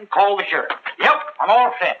Canyon, call the sheriff. Yep, I'm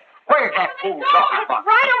all set. Where's that fool talking about?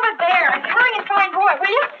 Right over there. And hurry and find Roy,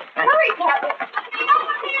 will you? Hurry, Gabby.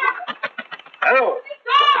 Hello.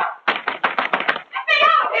 Let me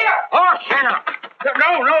out here! Oh, shut up.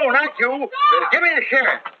 No, not you. Give me the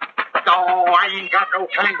sheriff. Oh, I ain't got no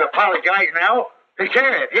time to apologize now. The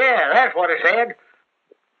sheriff, yeah, that's what I said.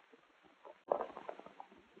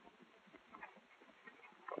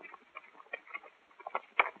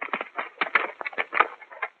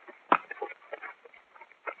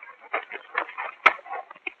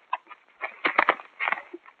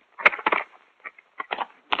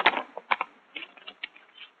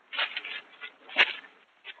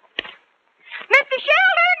 Mr.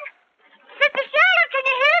 Sheldon! Mr. Sheldon, can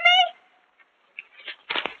you hear me?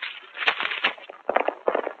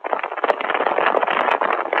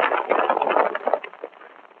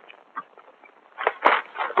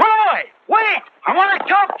 Roy, wait! I want to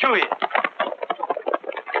talk to you.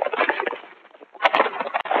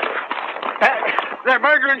 They're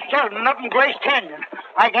murdering Sheldon up in Grace Canyon.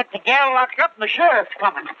 I got the gal locked up and the sheriff's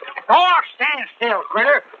coming. Oh, stand still,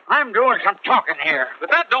 critter. I'm doing some talking here.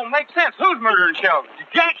 But that don't make sense. Who's murdering Sheldon?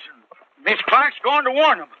 Jackson. Miss Clark's going to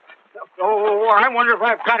warn him. Oh, I wonder if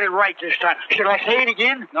I've got it right this time. Should I say it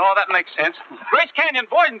again? No, that makes sense. Grace Canyon,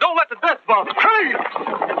 boys, and don't let the death bug.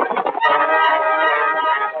 Hey!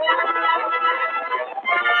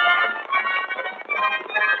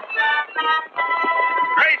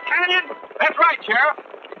 Grace Canyon? That's right, Sheriff.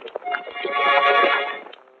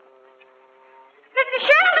 Mr.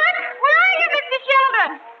 Sheldon! Where are you, Mr.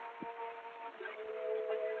 Sheldon?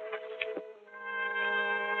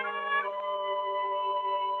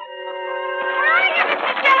 Where are you,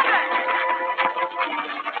 Mr. Sheldon?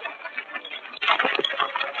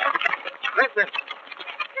 Listen,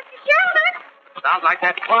 Mr. Sheldon? sounds like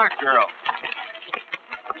that Clark girl.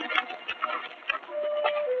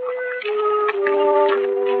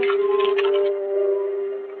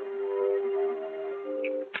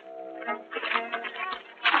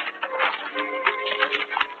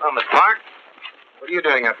 Oh, Miss Clark, what are you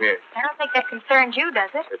doing up here? I don't think that concerns you, does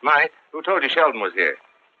it? It might. Who told you Sheldon was here?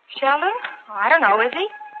 Sheldon? Oh, I don't know, is he?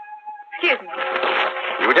 Excuse me.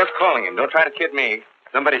 You were just calling him. Don't try to kid me.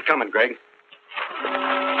 Somebody's coming, Gregg.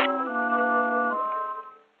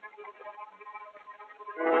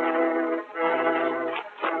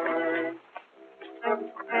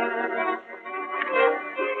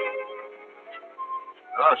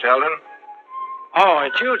 Hello, Sheldon. Oh,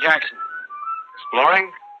 it's you, Jackson.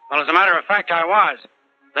 Exploring? Well, as a matter of fact, I was.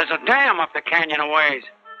 There's a dam up the canyon a ways.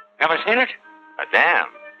 Ever seen it? A dam.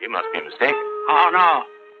 You must be mistaken. Oh, no.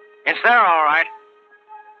 It's there, all right.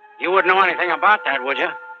 You wouldn't know anything about that, would you?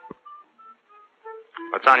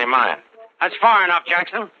 What's on your mind? That's far enough,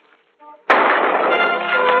 Jackson.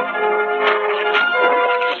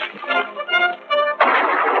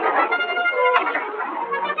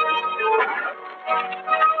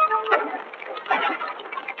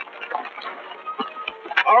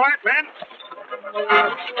 All right, men.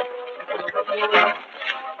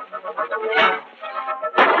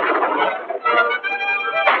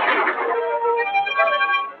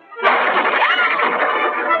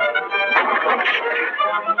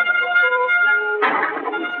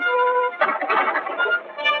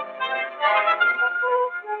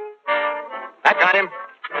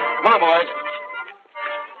 Come on, boys.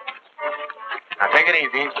 Now, take it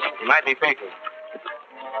easy. You might be faking.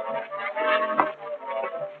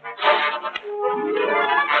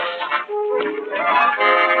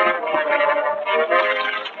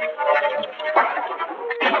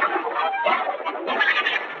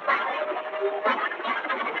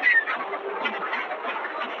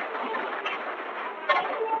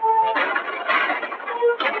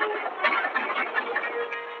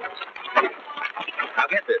 Now,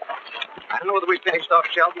 get this. I don't know whether we finished off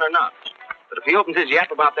Sheldon or not. But if he opens his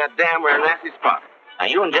yap about that dam, we're in a nasty spot. Now,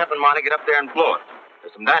 you and Jeff and Monty get up there and blow it.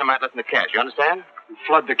 There's some dynamite left in the cache, you understand?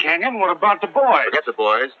 Flood the canyon? What about the boys? Forget the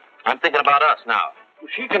boys. I'm thinking about us now.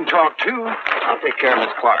 She can talk, too. I'll take care of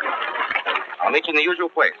Miss Clark. I'll meet you in the usual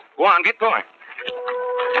place. Go on, get going.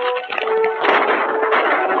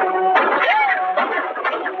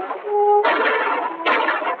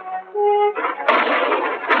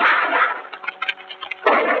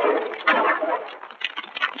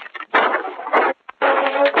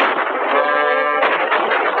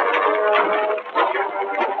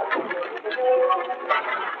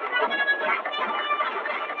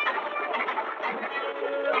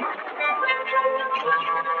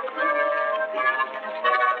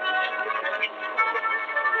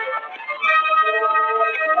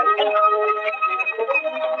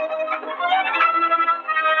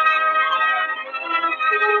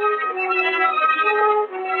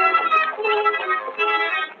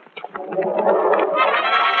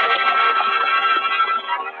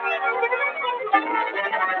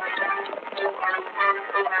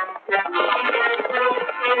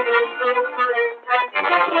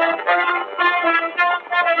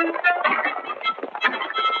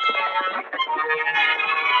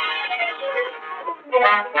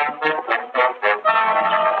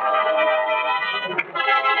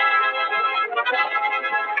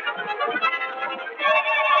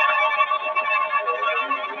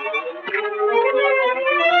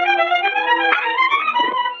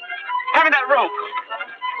 Have me that rope.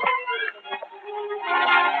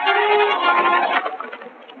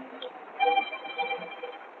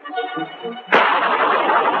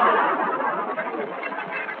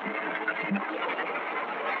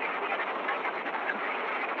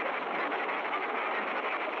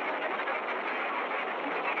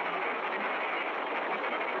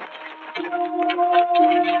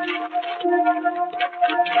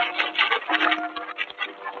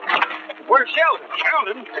 Where's Sheldon?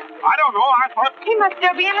 Sheldon? I don't know. I thought... He must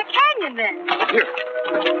still be in the canyon then. Here.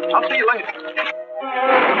 I'll see you later.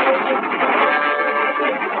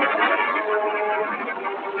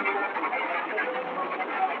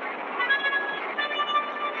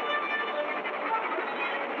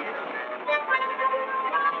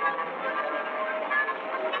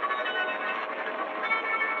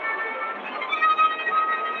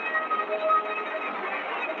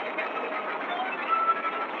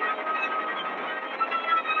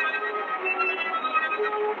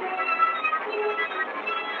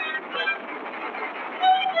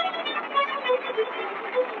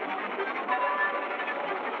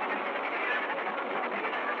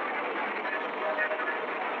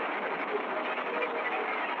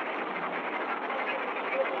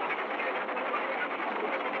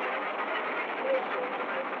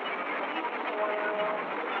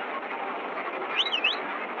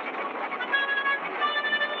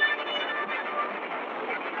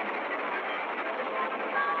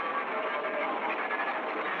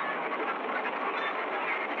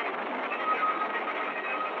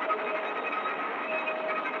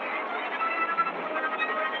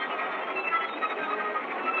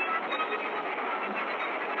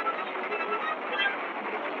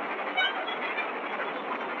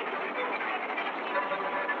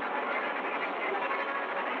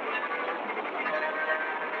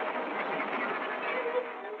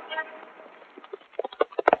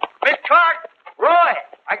 Miss Clark, Roy,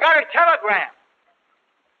 I got a telegram.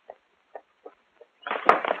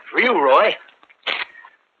 For you, Roy.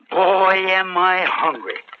 Boy, am I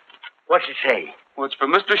hungry. What's it say? Well, it's for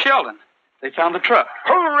Mr. Sheldon. They found the truck.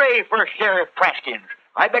 Hooray for Sheriff Praskins.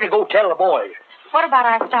 I better go tell the boys. What about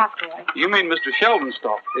our stock, Roy? You mean Mr. Sheldon's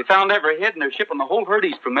stock. They found every head, and they're shipping the whole herd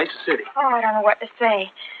east from Mesa City. Oh, I don't know what to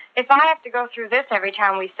say. If I have to go through this every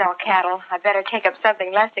time we sell cattle, I better take up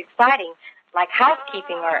something less exciting, like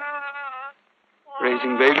housekeeping or...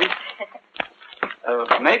 Raising babies?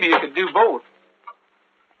 Maybe you could do both.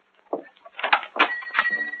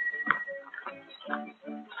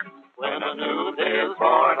 When a new day is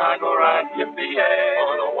born, I go right, yippee-yay.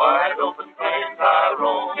 O'er the wide open plains I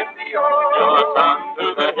roam, yippee-oh. Till the sun to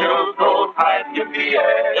the hills goes high,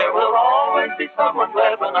 yippee-yay. There will always be someone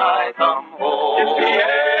glad when I come home.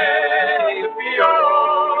 Yippee-yay,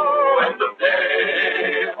 yippee-oh, end of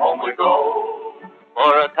day, home we go.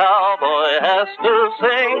 For a cowboy has to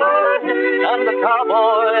sing, and a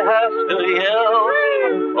cowboy has to yell,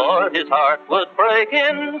 or his heart would break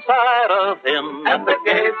inside of him at the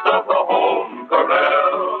gates of the home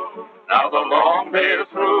corral. Now the long day is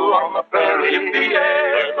through on the prairie,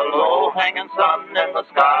 there's a low-hanging sun in the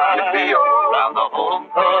sky. Round the home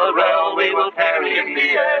corral we will tarry, and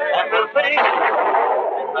we'll sing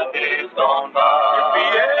in the days gone by.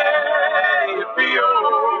 Yippee-yay,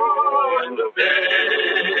 end of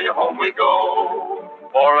day, home we go.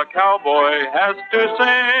 For a cowboy has to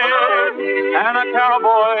sing, and a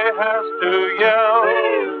cowboy has to yell,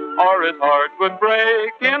 or his heart would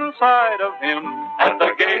break inside of him at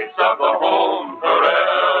the gates of the home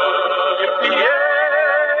corral.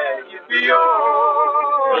 Yippee-yay,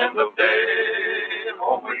 yippee-oh, end of day,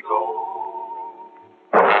 home we go.